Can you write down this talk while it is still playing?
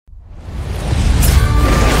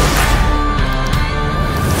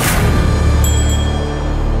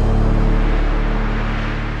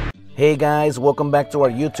Hey guys, welcome back to our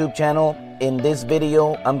YouTube channel. In this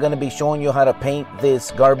video, I'm going to be showing you how to paint this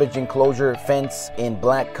garbage enclosure fence in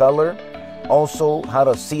black color. Also, how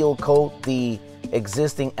to seal coat the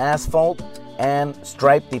existing asphalt and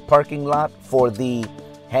stripe the parking lot for the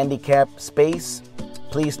handicap space.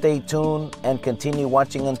 Please stay tuned and continue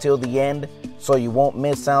watching until the end so you won't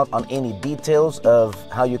miss out on any details of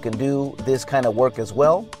how you can do this kind of work as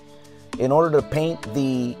well. In order to paint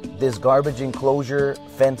this garbage enclosure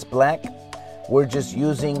fence black, we're just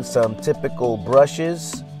using some typical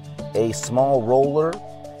brushes, a small roller,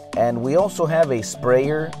 and we also have a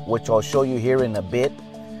sprayer, which I'll show you here in a bit.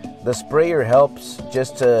 The sprayer helps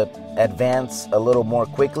just to advance a little more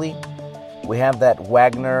quickly. We have that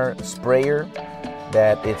Wagner sprayer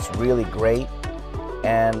that it's really great.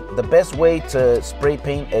 And the best way to spray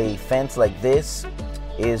paint a fence like this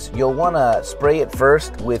is you'll want to spray it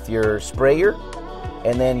first with your sprayer,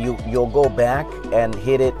 and then you'll go back and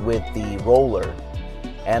hit it with the roller.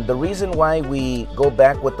 And the reason why we go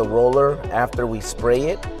back with the roller after we spray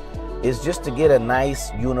it is just to get a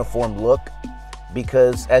nice uniform look,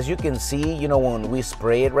 because as you can see, you know, when we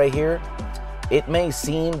spray it right here, it may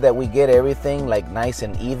seem that we get everything like nice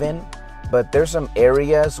and even, but there's some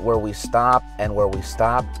areas where we stop and where we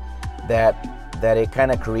stop that it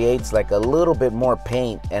kind of creates like a little bit more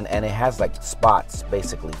paint, and it has like spots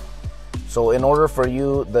basically. So in order for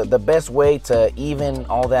you, the best way to even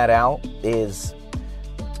all that out is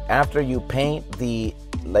after you paint the,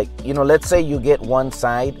 like, you know, let's say you get one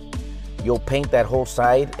side, you'll paint that whole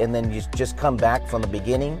side, and then you just come back from the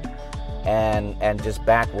beginning and just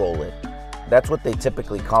back roll it. That's what they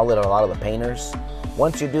typically call it, a lot of the painters.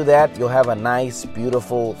 Once you do that, you'll have a nice,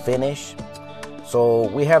 beautiful finish. So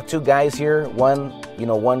we have two guys here.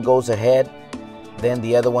 One goes ahead, then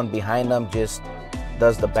the other one behind them just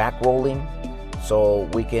does the back rolling, so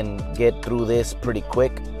we can get through this pretty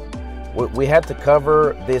quick. We had to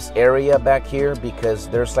cover this area back here because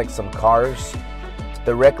there's like some cars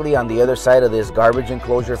directly on the other side of this garbage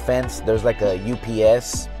enclosure fence. There's like a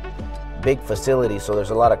UPS big facility, so there's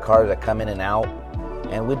a lot of cars that come in and out,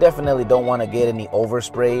 and we definitely don't want to get any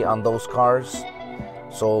overspray on those cars.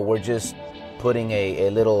 So we're just putting a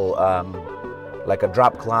little like a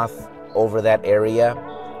drop cloth over that area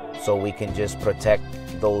so we can just protect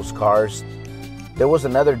those cars. There was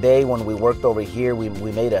another day when we worked over here, we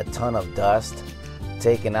made a ton of dust,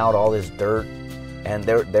 taking out all this dirt, and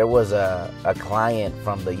there was a client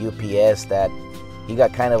from the UPS that he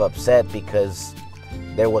got kind of upset because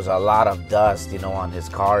there was a lot of dust, you know, on his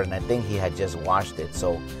car, and I think he had just washed it,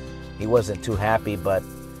 so he wasn't too happy. But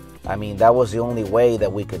I mean, that was the only way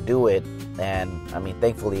that we could do it, and I mean,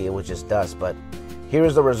 thankfully it was just dust. But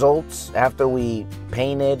here's the results after we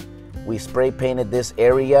spray painted this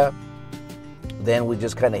area. Then we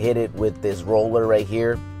just kind of hit it with this roller right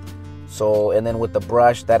here. So, and then with the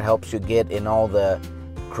brush, that helps you get in all the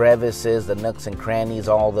crevices, the nooks and crannies,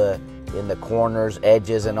 in the corners,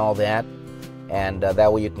 edges, and all that. And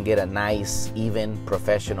that way you can get a nice, even,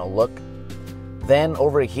 professional look. Then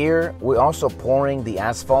over here, we're also pouring the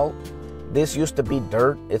asphalt. This used to be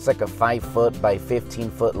dirt. It's like a 5-foot by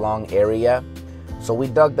 15-foot long area. So we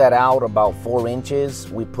dug that out about 4 inches.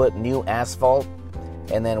 We put new asphalt,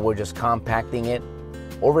 and then we're just compacting it.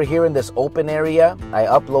 Over here in this open area, I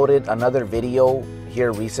uploaded another video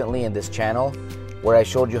here recently in this channel where I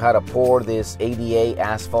showed you how to pour this ADA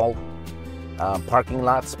asphalt parking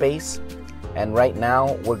lot space. And right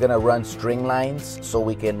now we're gonna run string lines so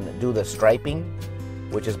we can do the striping,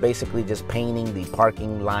 which is basically just painting the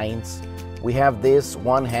parking lines. We have this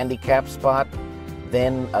one handicap spot,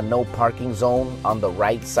 then a no parking zone on the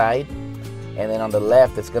right side, and then on the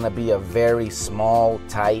left it's gonna be a very small,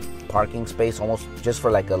 tight parking space, almost just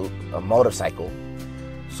for like a motorcycle.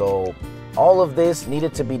 So all of this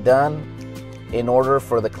needed to be done in order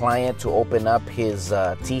for the client to open up his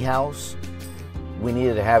tea house. We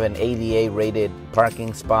needed to have an ADA rated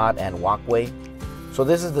parking spot and walkway. So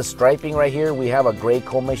this is the striping right here. We have a gray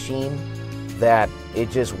coat machine that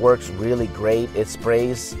it just works really great. It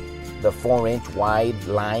sprays the 4-inch wide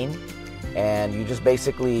line, and you just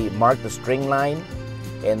basically mark the string line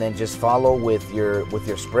and then just follow with your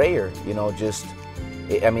sprayer. You know,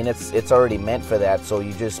 I mean, it's already meant for that. So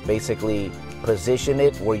you just basically position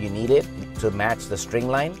it where you need it to match the string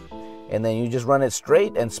line, and then you just run it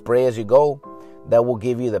straight and spray as you go. That will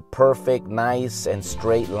give you the perfect, nice and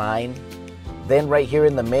straight line. Then right here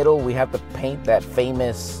in the middle, we have to paint that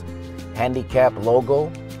famous handicap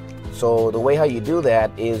logo. So the way how you do that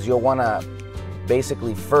is you'll want to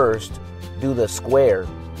basically first do the square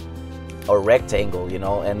or rectangle, you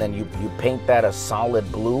know, and then you paint that a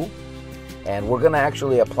solid blue, And we're gonna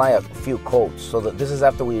actually apply a few coats. So that this is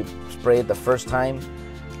after we spray it the first time,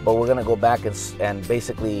 but we're gonna go back and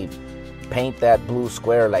basically paint that blue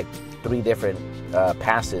square like 3 different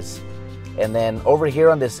passes. And then over here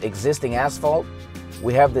on this existing asphalt,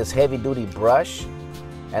 we have this heavy duty brush,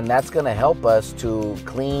 and that's gonna help us to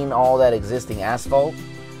clean all that existing asphalt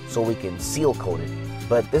so we can seal coat it.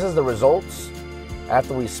 But this is the results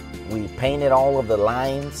after we painted all of the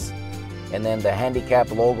lines, and then the handicap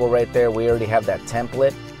logo right there, we already have that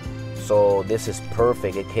template. So this is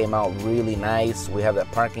perfect. It came out really nice. We have that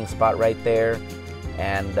parking spot right there.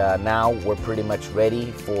 And now we're pretty much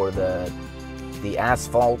ready for the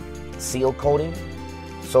asphalt seal coating.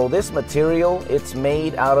 So this material, it's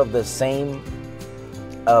made out of the same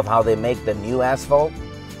of how they make the new asphalt.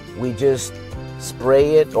 We just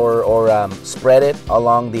spray it or spread it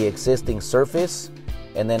along the existing surface.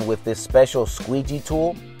 And then with this special squeegee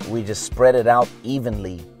tool, we just spread it out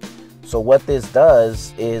evenly. So what this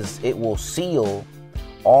does is it will seal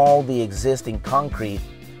all the existing concrete,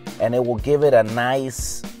 and it will give it a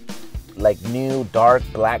nice, like, new dark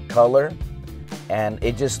black color. And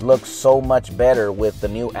it just looks so much better with the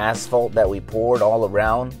new asphalt that we poured all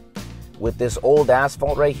around. With this old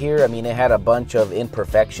asphalt right here, I mean, it had a bunch of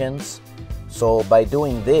imperfections. So by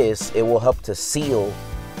doing this, it will help to seal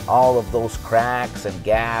all of those cracks and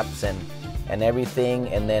gaps and everything,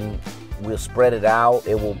 and then we'll spread it out.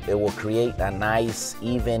 It will create a nice,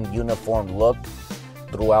 even, uniform look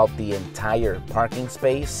throughout the entire parking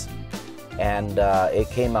space. And it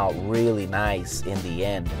came out really nice in the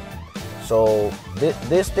end. So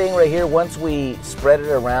this thing right here, once we spread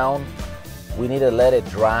it around, we need to let it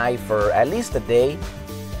dry for at least a day.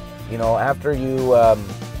 You know, after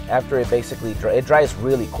it basically it dries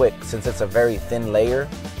really quick since it's a very thin layer.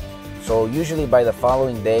 So usually by the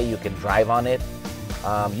following day you can drive on it.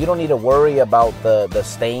 You don't need to worry about the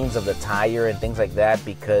stains of the tire and things like that,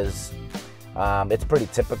 because it's pretty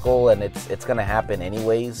typical and it's gonna happen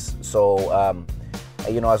anyways. So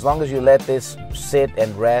you know, as long as you let this sit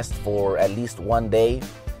and rest for at least 1 day,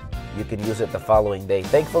 you can use it the following day.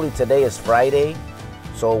 Thankfully today is Friday,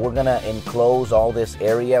 so we're gonna enclose all this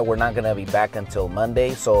area. We're not gonna be back until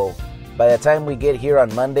Monday, so by the time we get here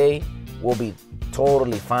on Monday, we'll be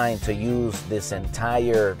totally fine to use this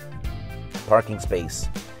entire parking space.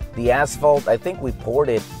 The asphalt, I think we poured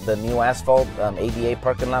it, the new asphalt ADA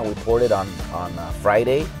parking lot, we poured it on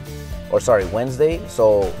Wednesday,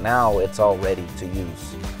 so now it's all ready to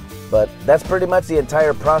use. But that's pretty much the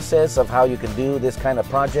entire process of how you can do this kind of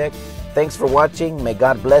project. Thanks for watching, may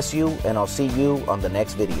God bless you, and I'll see you on the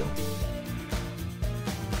next video.